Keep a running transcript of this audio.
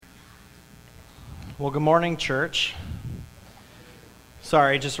Well, good morning, church.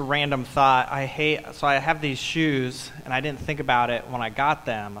 Sorry, just a random thought. I have these shoes, and I didn't think about it when I got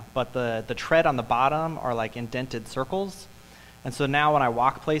them, but the tread on the bottom are like indented circles. And so now when I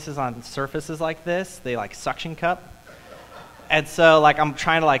walk places on surfaces like this, they like suction cup. And so like I'm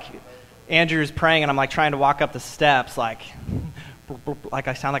trying to Andrew's praying, and I'm like trying to walk up the steps like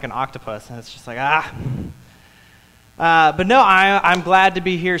I sound like an octopus, and it's just like, But no, I'm glad to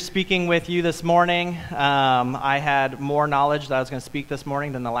be here speaking with you this morning. I had more knowledge that I was going to speak this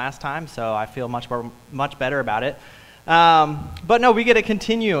morning than the last time, so I feel much better about it. But no, we get to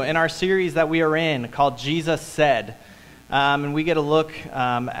continue in our series that we are in called Jesus Said. And we get to look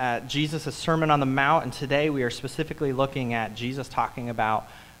at Jesus' Sermon on the Mount, and today we are specifically looking at Jesus talking about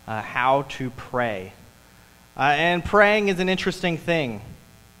how to pray. And praying is an interesting thing.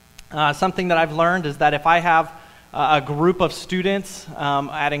 Something that I've learned is that if I have a group of students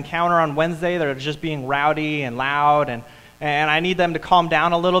at Encounter on Wednesday that are just being rowdy and loud, and I need them to calm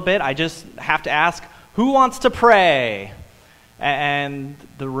down a little bit, I just have to ask, who wants to pray? And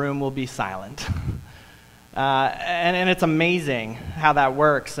the room will be silent. And it's amazing how that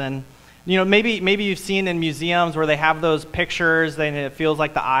works. And you know, maybe you've seen in museums where they have those pictures and it feels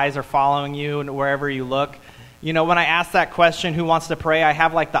like the eyes are following you and wherever you look. You know, when I ask that question, who wants to pray, I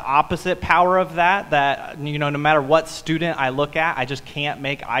have like the opposite power of that, you know, no matter what student I look at, I just can't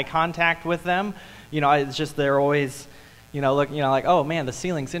make eye contact with them. You know, it's just, they're always, like, oh man, the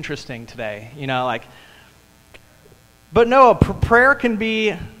ceiling's interesting today, but no, prayer can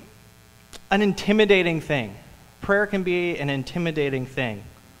be an intimidating thing. Prayer can be an intimidating thing.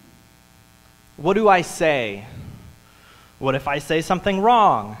 What do I say? What if I say something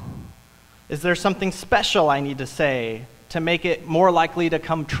wrong? Is there something special I need to say to make it more likely to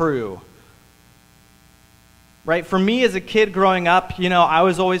come true? Right? For me as a kid growing up, I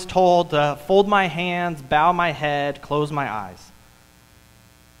was always told to fold my hands, bow my head, close my eyes.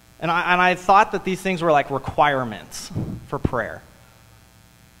 And I thought that these things were like requirements for prayer.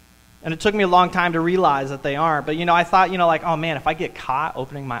 And it took me a long time to realize that they aren't. But, I thought, oh man, if I get caught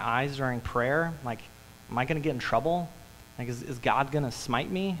opening my eyes during prayer, am I going to get in trouble? Is God going to smite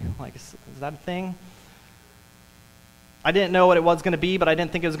me? Is that a thing? I didn't know what it was going to be, but I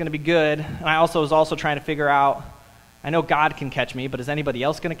didn't think it was going to be good. And I was also trying to figure out, I know God can catch me, but is anybody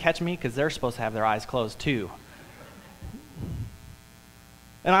else going to catch me? Because they're supposed to have their eyes closed too.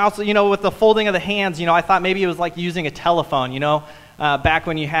 And I also, with the folding of the hands, I thought maybe it was like using a telephone, back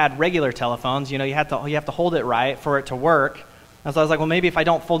when you had regular telephones, you have to hold it right for it to work. And so I was like, well, maybe if I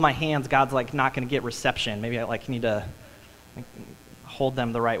don't fold my hands, God's not going to get reception. Maybe I need to hold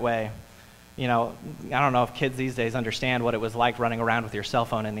them the right way. I don't know if kids these days understand what it was like running around with your cell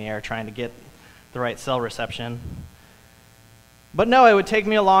phone in the air trying to get the right cell reception. But no, it would take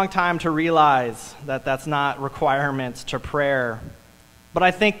me a long time to realize that that's not requirements to prayer. But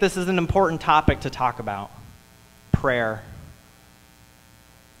I think this is an important topic to talk about, prayer.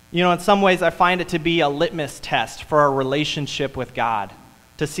 In some ways I find it to be a litmus test for our relationship with God,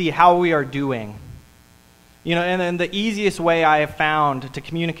 to see how we are doing. And the easiest way I have found to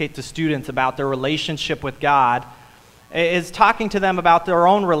communicate to students about their relationship with God is talking to them about their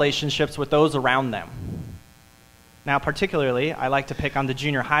own relationships with those around them. Now, particularly, I like to pick on the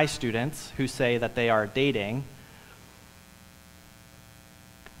junior high students who say that they are dating.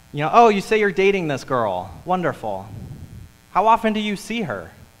 Oh, you say you're dating this girl. Wonderful. How often do you see her?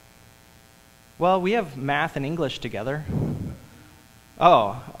 Well, we have math and English together.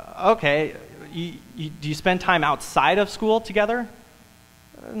 Oh, okay. Do you spend time outside of school together?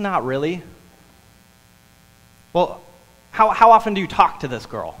 Not really. Well, how often do you talk to this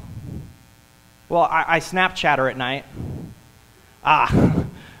girl? Well, I Snapchat her at night.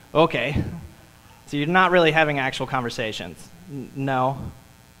 Okay. So you're not really having actual conversations. No.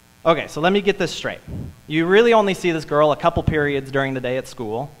 Okay, so let me get this straight. You really only see this girl a couple periods during the day at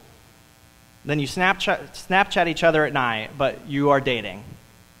school. Then you Snapchat each other at night, but you are dating.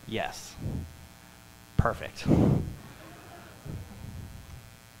 Yes. Perfect.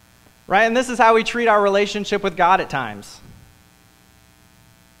 Right? And this is how we treat our relationship with God at times.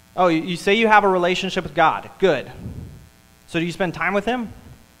 Oh, you say you have a relationship with God. Good. So do you spend time with Him?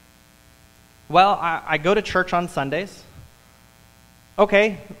 Well, I go to church on Sundays.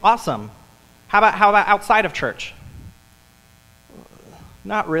 Okay, awesome. How about outside of church?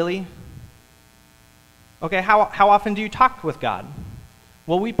 Not really. Okay, how often do you talk with God?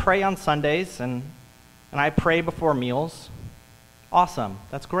 Well, we pray on Sundays, and I pray before meals. Awesome,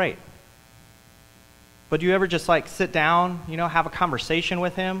 that's great. But do you ever just sit down, have a conversation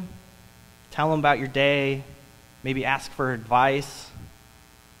with Him, tell Him about your day, maybe ask for advice?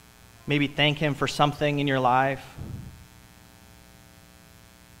 Maybe thank him for something in your life.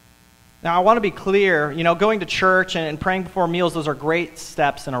 Now, I want to be clear, going to church and praying before meals, those are great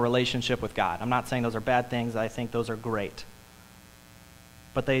steps in a relationship with God. I'm not saying those are bad things. I think those are great.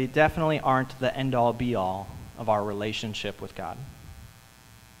 But they definitely aren't the end-all, be-all of our relationship with God.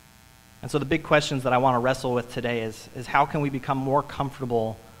 And so the big questions that I want to wrestle with today is how can we become more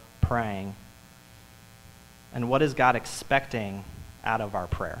comfortable praying? And what is God expecting out of our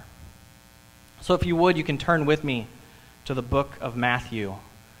prayer? So if you would, you can turn with me to the book of Matthew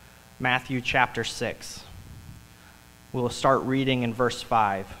chapter 6. We'll start reading in verse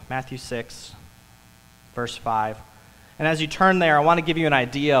 5. Matthew 6, verse 5. And as you turn there, I want to give you an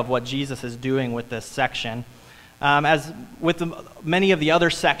idea of what Jesus is doing with this section. As with many of the other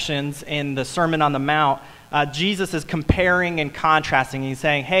sections in the Sermon on the Mount, Jesus is comparing and contrasting. He's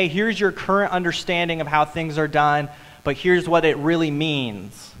saying, hey, here's your current understanding of how things are done, but here's what it really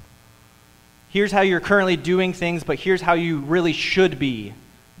means. Here's how you're currently doing things, but here's how you really should be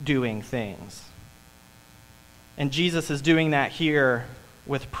doing things. And Jesus is doing that here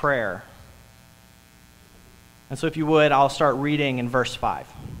with prayer. And so if you would, I'll start reading in verse 5.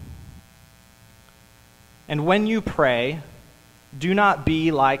 And when you pray, do not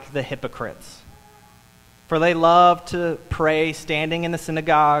be like the hypocrites, for they love to pray standing in the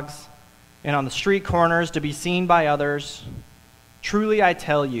synagogues and on the street corners to be seen by others. Truly I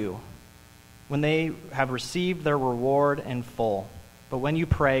tell you, when they have received their reward in full. But when you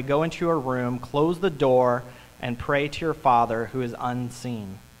pray, go into your room, close the door, and pray to your Father who is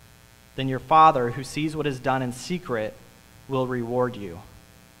unseen. Then your Father who sees what is done in secret will reward you.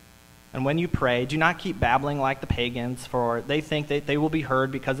 And when you pray, do not keep babbling like the pagans, for they think that they will be heard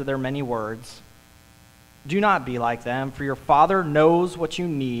because of their many words. Do not be like them, for your Father knows what you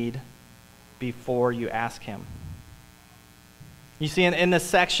need before you ask him. You see, in this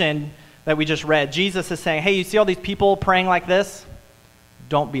section that we just read, Jesus is saying, hey, you see all these people praying like this?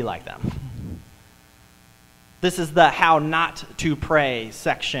 Don't be like them. This is the how not to pray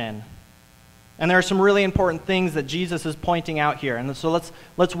section. And there are some really important things that Jesus is pointing out here. And so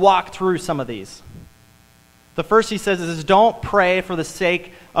let's walk through some of these. The first he says is don't pray for the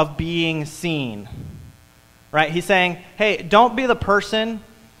sake of being seen. Right? He's saying, hey, don't be the person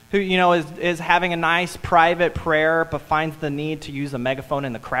who, is having a nice private prayer but finds the need to use a megaphone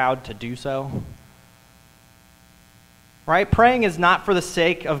in the crowd to do so. Right? Praying is not for the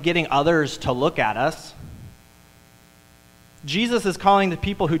sake of getting others to look at us. Jesus is calling the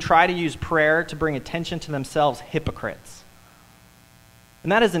people who try to use prayer to bring attention to themselves hypocrites.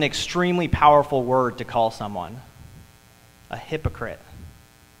 And that is an extremely powerful word to call someone, a hypocrite.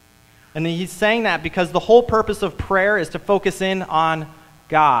 And he's saying that because the whole purpose of prayer is to focus in on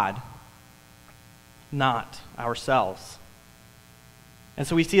God, not ourselves. And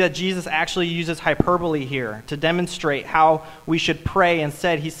so we see that Jesus actually uses hyperbole here to demonstrate how we should pray.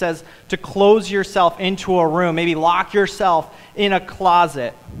 Instead, he says to close yourself into a room, maybe lock yourself in a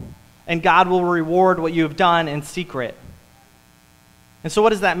closet, and God will reward what you have done in secret. And so what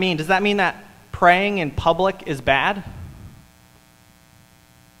does that mean? Does that mean that praying in public is bad?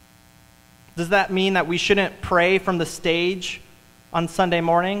 Does that mean that we shouldn't pray from the stage on Sunday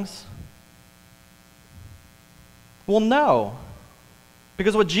mornings? Well, no.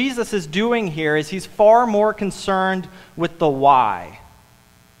 Because what Jesus is doing here is he's far more concerned with the why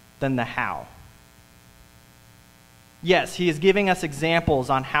than the how. Yes, he is giving us examples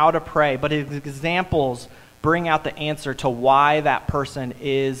on how to pray, but his examples bring out the answer to why that person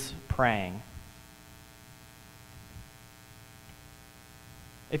is praying.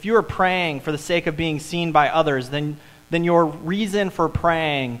 If you are praying for the sake of being seen by others, then your reason for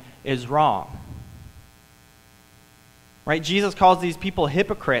praying is wrong. Right? Jesus calls these people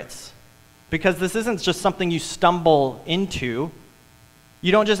hypocrites because this isn't just something you stumble into.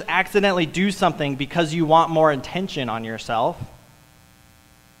 You don't just accidentally do something because you want more attention on yourself.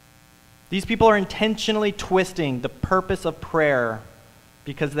 These people are intentionally twisting the purpose of prayer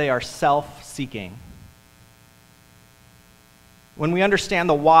because they are self-seeking. When we understand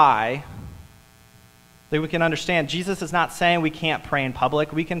the why, then we can understand Jesus is not saying we can't pray in public.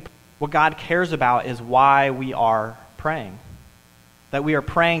 What God cares about is why we are praying. That we are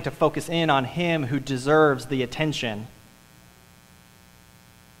praying to focus in on him who deserves the attention.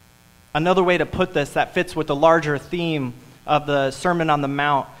 Another way to put this that fits with the larger theme of the Sermon on the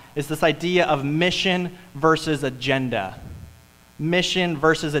Mount is this idea of mission versus agenda. Mission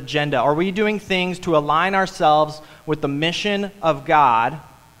versus agenda. Are we doing things to align ourselves with the mission of God,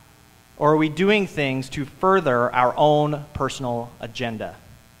 or are we doing things to further our own personal agenda?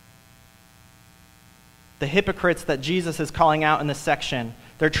 The hypocrites that Jesus is calling out in this section,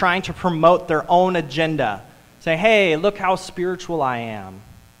 They're trying to promote their own agenda, saying, hey, look how spiritual I am.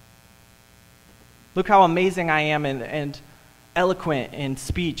 Look how amazing I am and eloquent in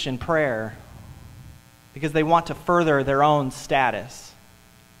speech and prayer, because they want to further their own status.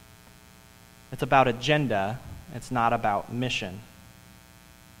 It's about agenda. It's not about mission.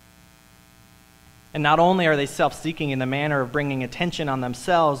 And not only are they self-seeking in the manner of bringing attention on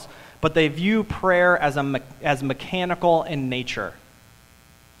themselves, but they view prayer as mechanical in nature.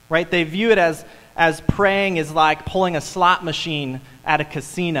 Right? They view it as praying is like pulling a slot machine at a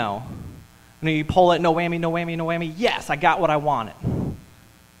casino. You pull it, no whammy, no whammy, no whammy. Yes, I got what I wanted.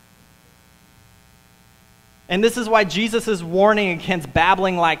 And this is why Jesus is warning against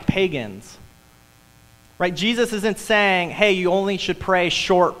babbling like pagans. Right? Jesus isn't saying, hey, you only should pray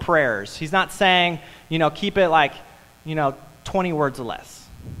short prayers. He's not saying, keep it like, 20 words or less.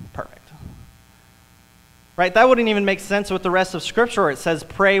 Perfect. Right? That wouldn't even make sense with the rest of Scripture where it says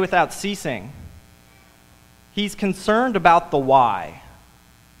pray without ceasing. He's concerned about the why.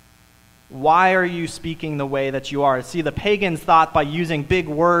 Why are you speaking the way that you are? See, the pagans thought by using big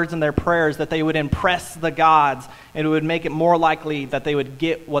words in their prayers that they would impress the gods and it would make it more likely that they would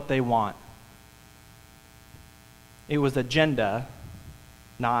get what they want. It was agenda,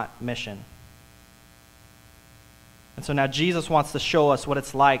 not mission. And so now Jesus wants to show us what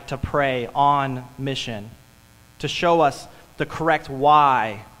it's like to pray on mission, to show us the correct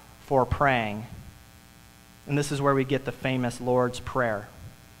why for praying. And this is where we get the famous Lord's Prayer.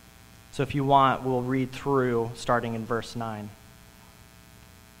 So if you want, we'll read through starting in verse 9.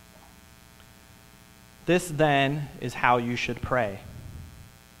 This then is how you should pray.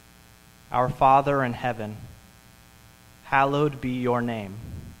 Our Father in heaven, hallowed be your name.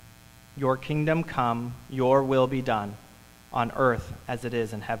 Your kingdom come, your will be done, on earth as it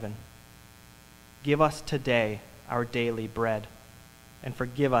is in heaven. Give us today our daily bread, and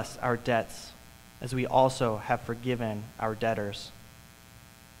forgive us our debts, as we also have forgiven our debtors.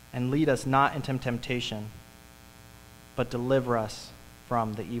 And lead us not into temptation, but deliver us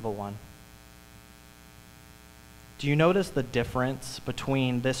from the evil one. Do you notice the difference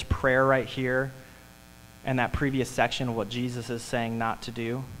between this prayer right here and that previous section of what Jesus is saying not to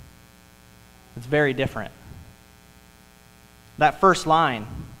do? It's very different. That first line,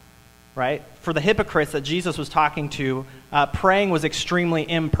 right? For the hypocrites that Jesus was talking to, praying was extremely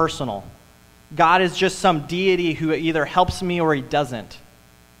impersonal. God is just some deity who either helps me or he doesn't.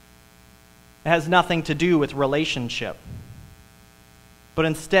 It has nothing to do with relationship. But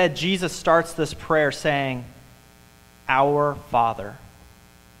instead, Jesus starts this prayer saying, Our Father.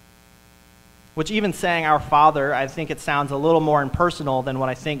 Which even saying Our Father, I think it sounds a little more impersonal than what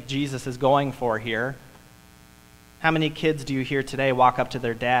I think Jesus is going for here. How many kids do you hear today walk up to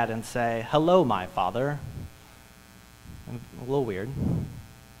their dad and say, Hello, my father? A little weird.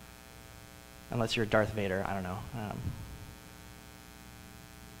 Unless you're Darth Vader, I don't know.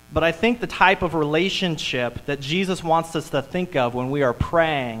 But I think the type of relationship that Jesus wants us to think of when we are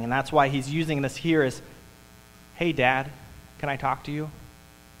praying, and that's why he's using this here, is, Hey, Dad, can I talk to you?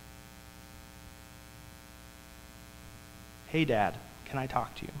 Hey, Dad, can I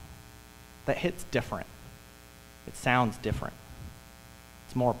talk to you? That hits different. It sounds different.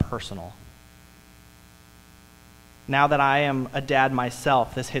 It's more personal. Now that I am a dad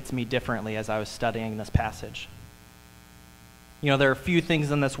myself, this hits me differently as I was studying this passage. There are few things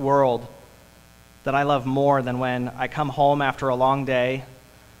in this world that I love more than when I come home after a long day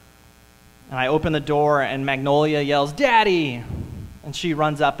and I open the door and Magnolia yells, Daddy! And she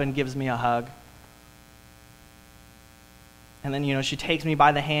runs up and gives me a hug. And then, she takes me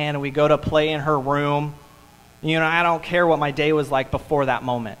by the hand and we go to play in her room. I don't care what my day was like before that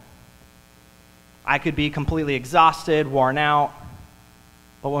moment. I could be completely exhausted, worn out.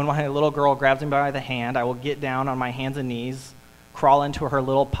 But when my little girl grabs me by the hand, I will get down on my hands and knees, crawl into her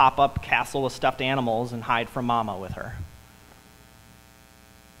little pop-up castle with stuffed animals, and hide from Mama with her.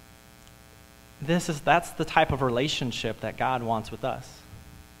 That's the type of relationship that God wants with us.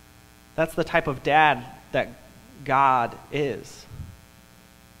 That's the type of dad that God is.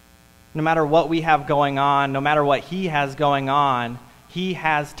 No matter what we have going on, no matter what he has going on, he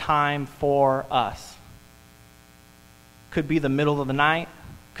has time for us. Could be the middle of the night,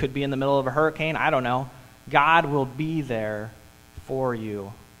 could be in the middle of a hurricane, I don't know. God will be there for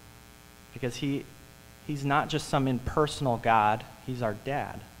you because he's not just some impersonal God, he's our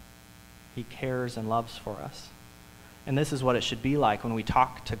dad. He cares and loves for us. And this is what it should be like when we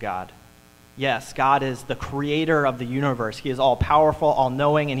talk to God. Yes, God is the creator of the universe. He is all-powerful,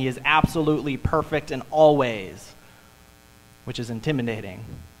 all-knowing, and he is absolutely perfect in all ways, which is intimidating.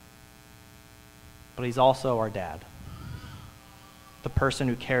 But he's also our dad. the person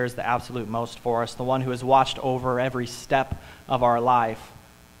who cares the absolute most for us, the one who has watched over every step of our life,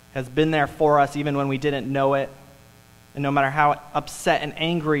 has been there for us even when we didn't know it. And no matter how upset and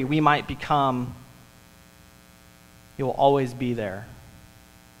angry we might become, he will always be there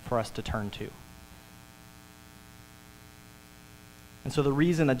for us to turn to. And so the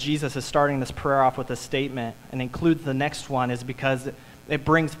reason that Jesus is starting this prayer off with this statement and includes the next one is because it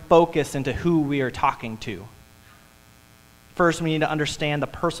brings focus into who we are talking to. First, we need to understand the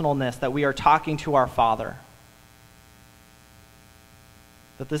personalness that we are talking to our Father.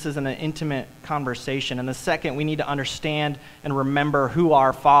 That this is an intimate conversation. And the second, we need to understand and remember who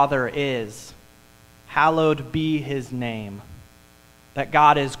our Father is. Hallowed be his name. That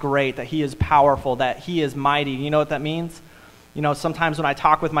God is great, that he is powerful, that he is mighty. You know what that means? You know, sometimes when I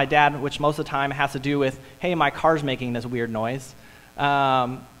talk with my dad, which most of the time has to do with, hey, my car's making this weird noise.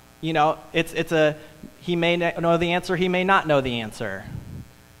 You know, he may know the answer, he may not know the answer.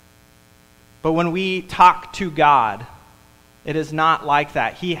 But when we talk to God, it is not like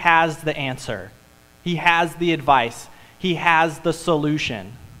that. He has the answer. He has the advice. He has the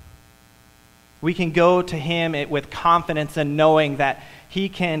solution. We can go to him with confidence and knowing that he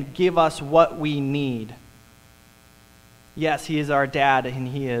can give us what we need. Yes, he is our dad and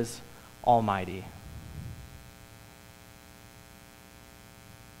he is almighty.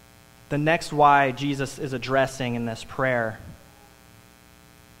 The next why Jesus is addressing in this prayer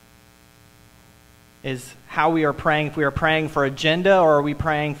is how we are praying. If we are praying for agenda or are we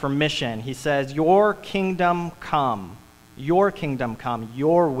praying for mission? He says, your kingdom come, your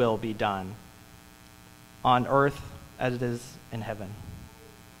will be done on earth as it is in heaven.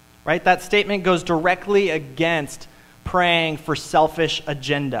 Right? That statement goes directly against praying for selfish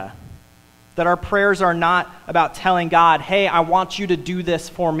agenda. That our prayers are not about telling God, hey, I want you to do this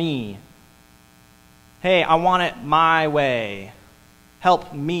for me. Hey, I want it my way.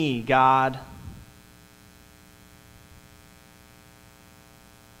 Help me, God.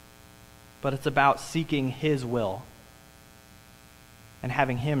 But it's about seeking his will and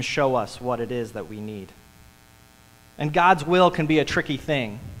having him show us what it is that we need. And God's will can be a tricky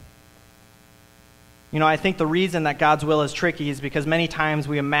thing. You know, I think the reason that God's will is tricky is because many times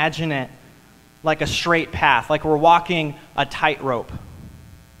we imagine it like a straight path, like we're walking a tightrope.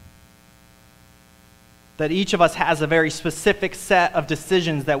 That each of us has a very specific set of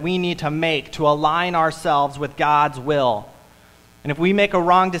decisions that we need to make to align ourselves with God's will. And if we make a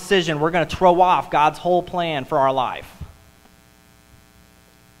wrong decision, we're going to throw off God's whole plan for our life.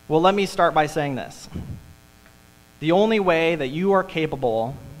 Well, let me start by saying this. The only way that you are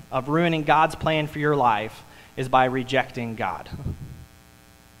capable of ruining God's plan for your life is by rejecting God.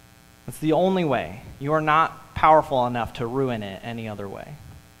 That's the only way. You are not powerful enough to ruin it any other way.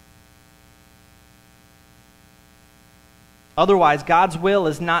 Otherwise, God's will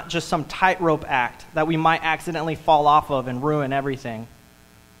is not just some tightrope act that we might accidentally fall off of and ruin everything.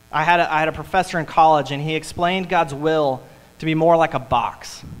 I had a professor in college, and he explained God's will to be more like a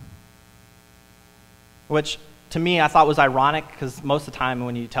box, which to me I thought was ironic because most of the time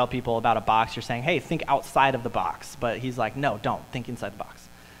when you tell people about a box, you're saying, hey, think outside of the box. But he's like, no, don't. Think inside the box.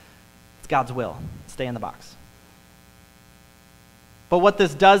 It's God's will. Stay in the box. But what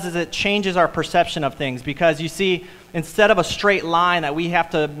this does is it changes our perception of things because you see, instead of a straight line that we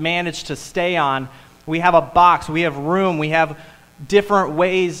have to manage to stay on, we have a box, we have room, we have different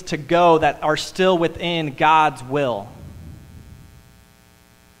ways to go that are still within God's will.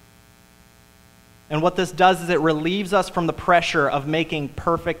 And what this does is it relieves us from the pressure of making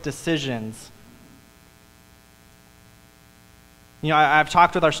perfect decisions. You know, I've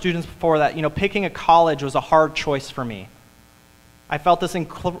talked with our students before that, you know, picking a college was a hard choice for me. I felt this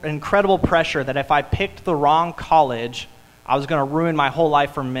incredible pressure that if I picked the wrong college, I was going to ruin my whole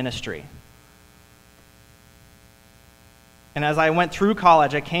life for ministry. And as I went through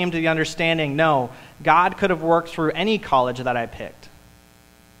college, I came to the understanding, no, God could have worked through any college that I picked.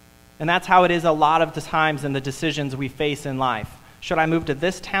 And that's how it is a lot of the times in the decisions we face in life. Should I move to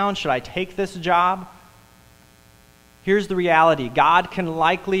this town? Should I take this job? Here's the reality. God can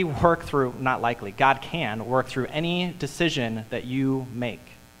God can work through any decision that you make.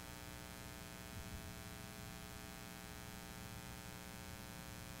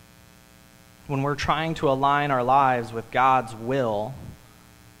 When we're trying to align our lives with God's will,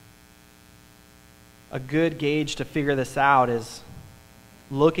 a good gauge to figure this out is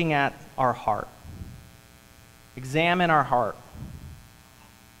looking at our heart. Examine our heart.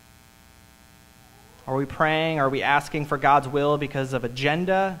 Are we praying? Are we asking for God's will because of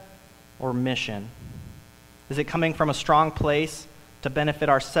agenda or mission? Is it coming from a strong place to benefit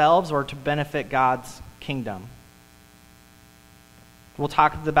ourselves or to benefit God's kingdom? We'll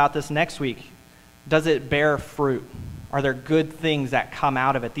talk about this next week. Does it bear fruit? Are there good things that come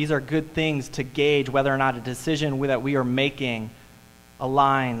out of it? These are good things to gauge whether or not a decision that we are making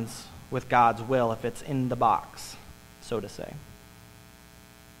aligns with God's will, if it's in the box, so to say.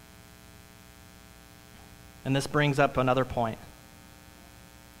 And this brings up another point.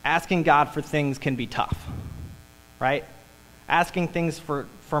 Asking God for things can be tough, right? Asking things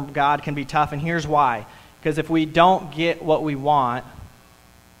from God can be tough, and here's why. Because if we don't get what we want,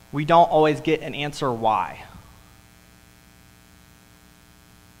 we don't always get an answer why.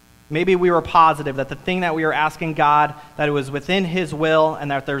 Maybe we were positive that the thing that we were asking God, that it was within His will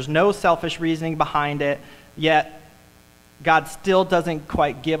and that there's no selfish reasoning behind it, yet God still doesn't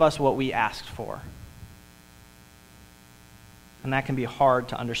quite give us what we asked for. And that can be hard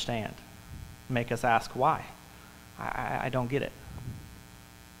to understand. Make us ask why. I don't get it.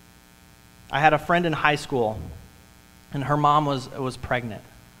 I had a friend in high school, and her mom was pregnant.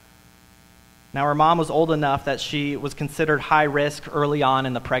 Now, her mom was old enough that she was considered high risk early on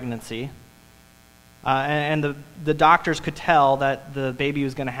in the pregnancy. And the doctors could tell that the baby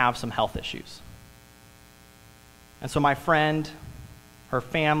was going to have some health issues. And so my friend, her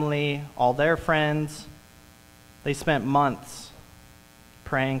family, all their friends, they spent months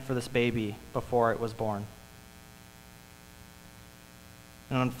praying for this baby before it was born.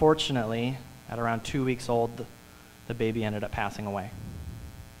 And unfortunately, at around 2 weeks old, the baby ended up passing away.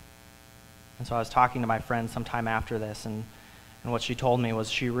 And so I was talking to my friend sometime after this, and what she told me was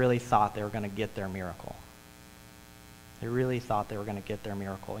she really thought they were going to get their miracle. They really thought they were going to get their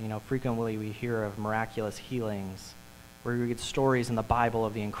miracle. You know, frequently we hear of miraculous healings, where we get stories in the Bible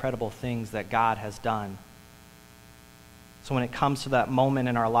of the incredible things that God has done. So when it comes to that moment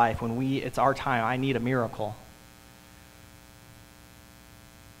in our life, when it's our time, I need a miracle,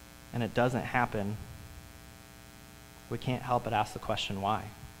 and it doesn't happen, we can't help but ask the question, why?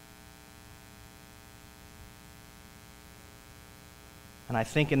 And I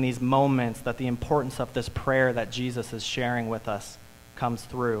think in these moments that the importance of this prayer that Jesus is sharing with us comes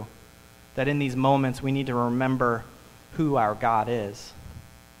through. That in these moments we need to remember who our God is.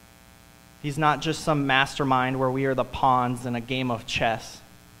 He's not just some mastermind where we are the pawns in a game of chess.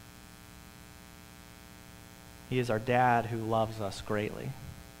 He is our dad who loves us greatly.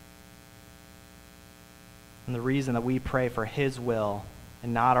 And the reason that we pray for His will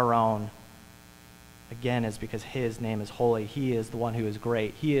and not our own, again, is because His name is holy. He is the one who is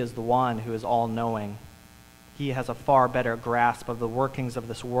great. He is the one who is all-knowing. He has a far better grasp of the workings of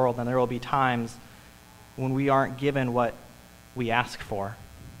this world, and there will be times when we aren't given what we ask for.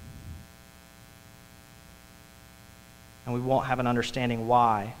 And we won't have an understanding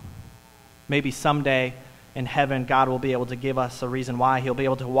why. Maybe someday in heaven, God will be able to give us a reason why. He'll be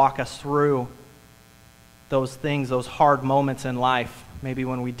able to walk us through those things, those hard moments in life, maybe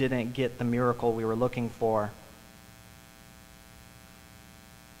when we didn't get the miracle we were looking for.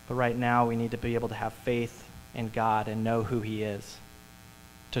 But right now, we need to be able to have faith in God and know who He is,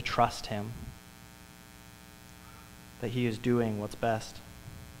 to trust Him, that He is doing what's best.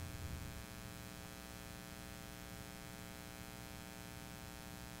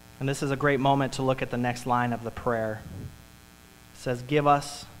 And this is a great moment to look at the next line of the prayer. It says, "Give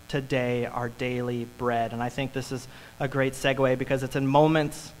us today our daily bread." And I think this is a great segue because it's in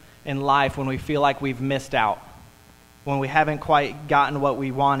moments in life when we feel like we've missed out, when we haven't quite gotten what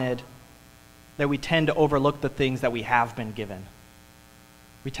we wanted, that we tend to overlook the things that we have been given.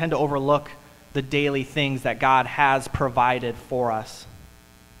 We tend to overlook the daily things that God has provided for us.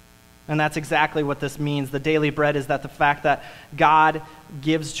 And that's exactly what this means. The daily bread is that the fact that God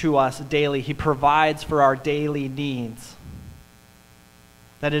gives to us daily. He provides for our daily needs.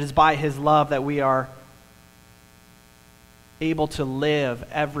 That it is by His love that we are able to live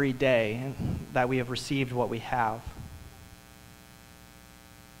every day, and that we have received what we have.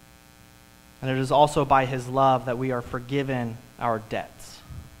 And it is also by His love that we are forgiven our debts.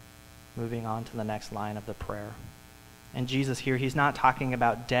 Moving on to the next line of the prayer. And Jesus here, He's not talking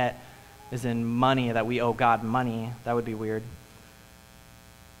about debt as in money, that we owe God money. That would be weird.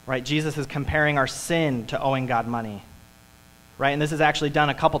 Right? Jesus is comparing our sin to owing God money. Right? And this is actually done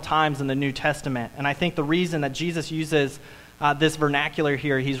a couple times in the New Testament. And I think the reason that Jesus uses this vernacular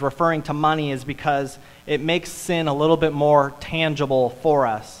here, He's referring to money, is because it makes sin a little bit more tangible for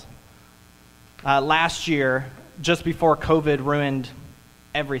us. Last year, just before COVID ruined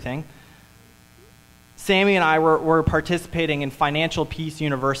everything, Sammy and I were participating in Financial Peace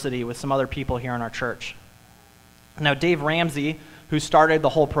University with some other people here in our church. Now, Dave Ramsey, who started the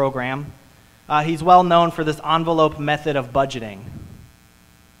whole program, he's well known for this envelope method of budgeting.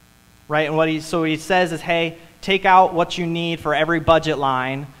 Right? And what he says is, hey, take out what you need for every budget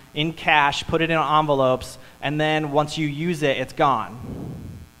line in cash, put it in envelopes, and then once you use it, it's gone.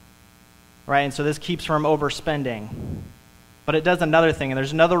 Right? And so this keeps from overspending. But it does another thing, and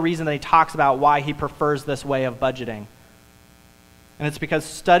there's another reason that he talks about why he prefers this way of budgeting. And it's because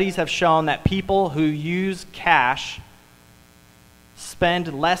studies have shown that people who use cash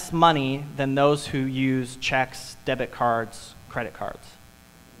spend less money than those who use checks, debit cards, credit cards.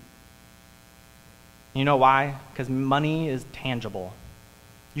 You know why? Because money is tangible.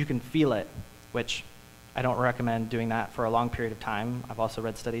 You can feel it, which I don't recommend doing that for a long period of time. I've also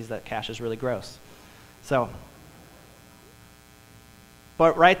read studies that cash is really gross.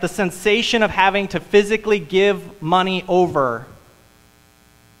 But right, the sensation of having to physically give money over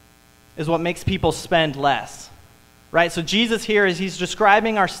is what makes people spend less. Right? So Jesus here he's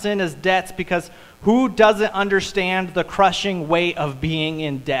describing our sin as debts because who doesn't understand the crushing weight of being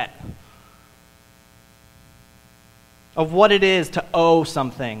in debt? Of what it is to owe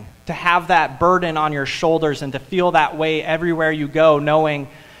something, to have that burden on your shoulders and to feel that weight everywhere you go, knowing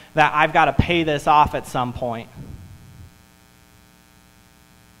that I've got to pay this off at some point.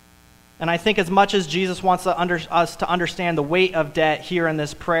 And I think as much as Jesus wants us to understand the weight of debt here in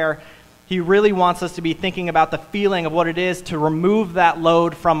this prayer, he really wants us to be thinking about the feeling of what it is to remove that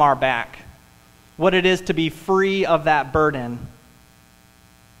load from our back, what it is to be free of that burden.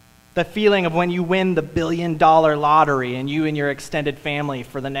 The feeling of when you win the $1 billion lottery and you and your extended family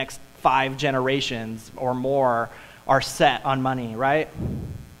for the next 5 generations or more are set on money, right?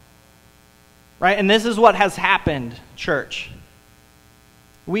 Right? And this is what has happened, church.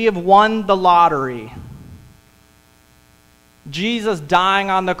 We have won the lottery. Jesus dying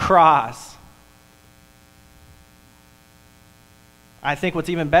on the cross. I think what's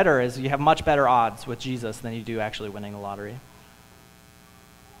even better is you have much better odds with Jesus than you do actually winning the lottery.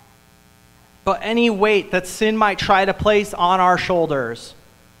 But any weight that sin might try to place on our shoulders,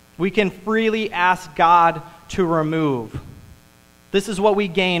 we can freely ask God to remove. This is what we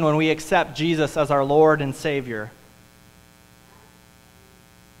gain when we accept Jesus as our Lord and Savior.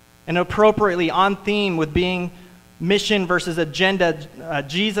 And appropriately, on theme with being mission versus agenda,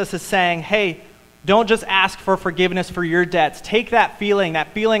 Jesus is saying, hey, don't just ask for forgiveness for your debts. Take that feeling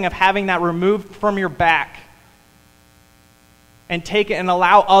of having that removed from your back, and take it and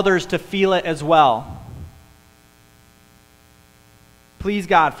allow others to feel it as well. Please,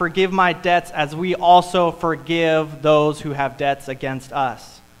 God, forgive my debts as we also forgive those who have debts against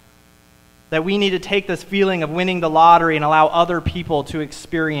us. That we need to take this feeling of winning the lottery and allow other people to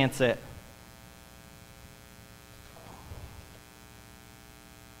experience it.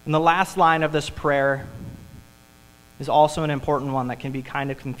 And the last line of this prayer is also an important one that can be kind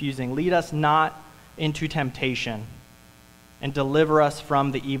of confusing. Lead us not into temptation, and deliver us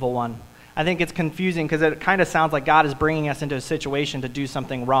from the evil one. I think it's confusing because it kind of sounds like God is bringing us into a situation to do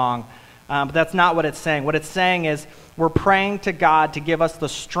something wrong. But that's not what it's saying. What it's saying is we're praying to God to give us the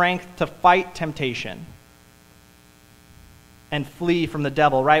strength to fight temptation and flee from the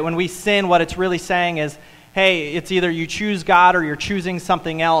devil, right? When we sin, what it's really saying is, hey, it's either you choose God or you're choosing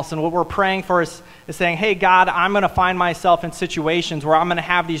something else. And what we're praying for is saying, hey, God, I'm going to find myself in situations where I'm going to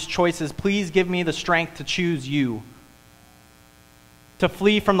have these choices. Please give me the strength to choose you, to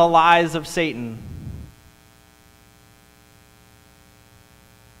flee from the lies of Satan.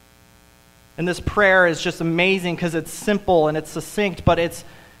 And this prayer is just amazing because it's simple and it's succinct, but it's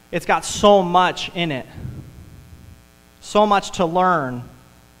got so much in it. So much to learn.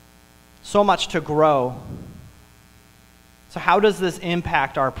 So much to grow. So how does this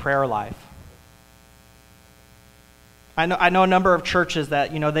impact our prayer life? I know a number of churches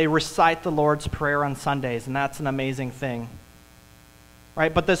that, they recite the Lord's Prayer on Sundays, and that's an amazing thing.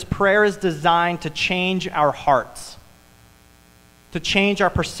 Right? But this prayer is designed to change our hearts, to change our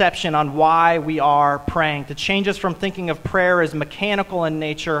perception on why we are praying, to change us from thinking of prayer as mechanical in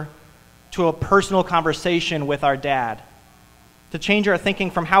nature to a personal conversation with our dad, to change our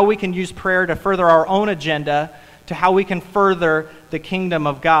thinking from how we can use prayer to further our own agenda to how we can further the kingdom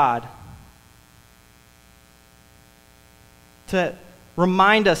of God, to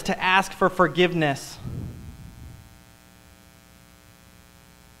remind us to ask for forgiveness,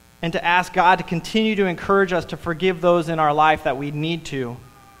 and to ask God to continue to encourage us to forgive those in our life that we need to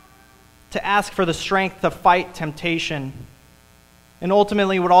ask for the strength to fight temptation. And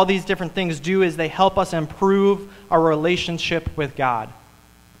ultimately, what all these different things do is they help us improve our relationship with God.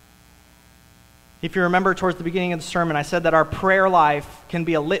 If you remember towards the beginning of the sermon, I said that our prayer life can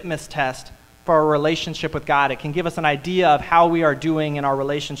be a litmus test for our relationship with God. It can give us an idea of how we are doing in our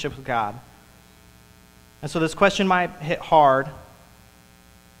relationship with God. And so this question might hit hard,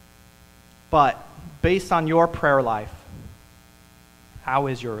 but based on your prayer life, how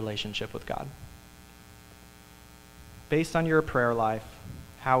is your relationship with God? Based on your prayer life,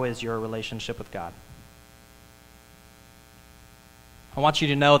 how is your relationship with God? I want you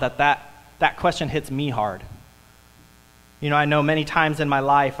to know that question hits me hard. I know many times in my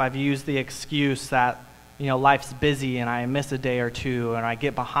life I've used the excuse that, life's busy and I miss a day or two and I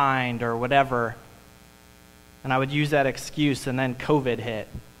get behind or whatever. And I would use that excuse, and then COVID hit.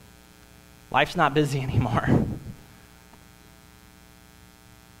 Life's not busy anymore.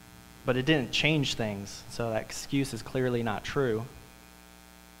 But it didn't change things, so that excuse is clearly not true.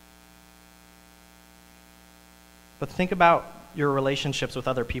 But think about your relationships with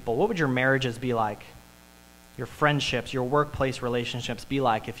other people. What would your marriages be like? Your friendships, your workplace relationships be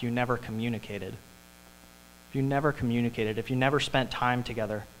like if you never communicated? If you never spent time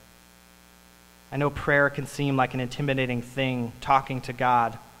together? I know prayer can seem like an intimidating thing, talking to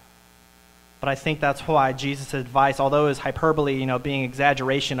God. But I think that's why Jesus' advice, although it is hyperbole, being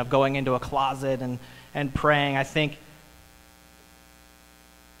exaggeration of going into a closet and praying, I think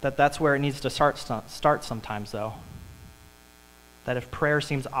that's where it needs to start sometimes, though. That if prayer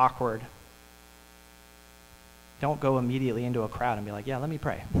seems awkward, don't go immediately into a crowd and be like, yeah, let me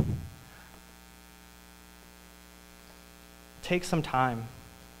pray. Take some time.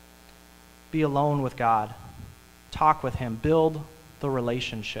 Be alone with God. Talk with him. Build the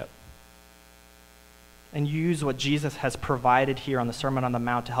relationship. And use what Jesus has provided here on the Sermon on the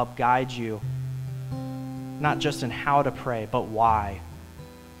Mount to help guide you, not just in how to pray, but why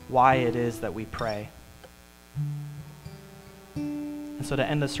it is that we pray. And so to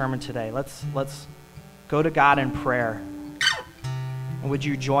end the sermon today, let's go to God in prayer. And would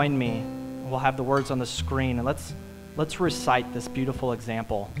you join me? We'll have the words on the screen, and let's recite this beautiful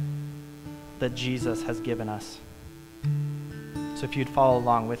example that Jesus has given us. So if you'd follow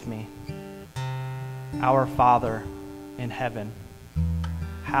along with me. Our Father in heaven,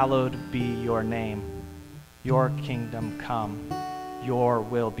 hallowed be your name. Your kingdom come. Your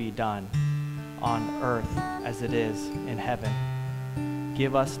will be done on earth as it is in heaven.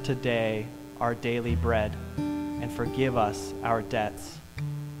 Give us today our daily bread, and forgive us our debts,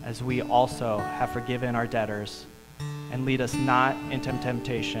 as we also have forgiven our debtors. And lead us not into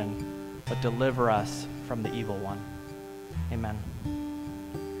temptation, but deliver us from the evil one. Amen.